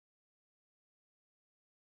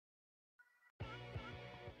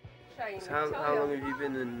So how long have you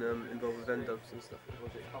been involved with n-dubz and stuff?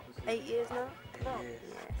 8 years now.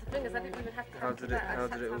 The thing is, I didn't even have to How did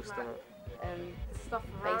it all start?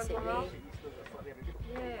 Basically,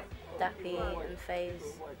 Dappy and FaZe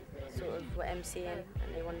sort of were MCing,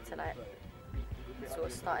 and they wanted to like sort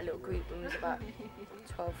of start a little group when we was about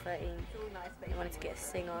 12, 13. They wanted to get a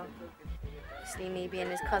singer. Obviously, me being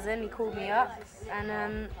his cousin, he called me up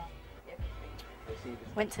and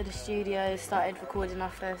went to the studio, started recording our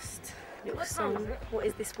first little song, What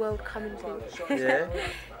Is This World Coming To? Yeah.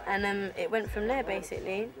 And it went from there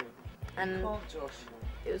basically, and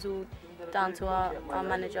it was all down to our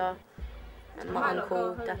manager and my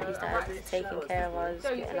uncle, Dappy's dad, taking care of us,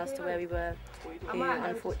 getting us to where we were, who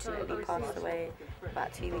unfortunately passed away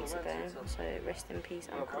about 2 weeks ago, so rest in peace,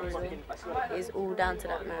 Uncle Rizzo. It is all down to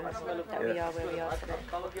that man that we are where we are today.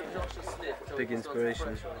 Big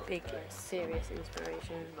inspiration. Big, serious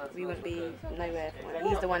inspiration. We wouldn't be nowhere if not.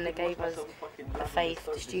 He's the one that gave us the faith,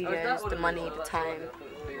 the studios, the money, the time.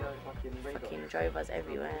 Fucking drove us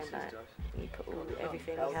everywhere. Like, he put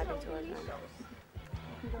everything he had into us, man.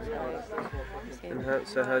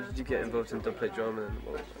 So how did you get involved in dubplate drama and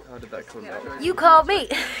how did that come about? You called me!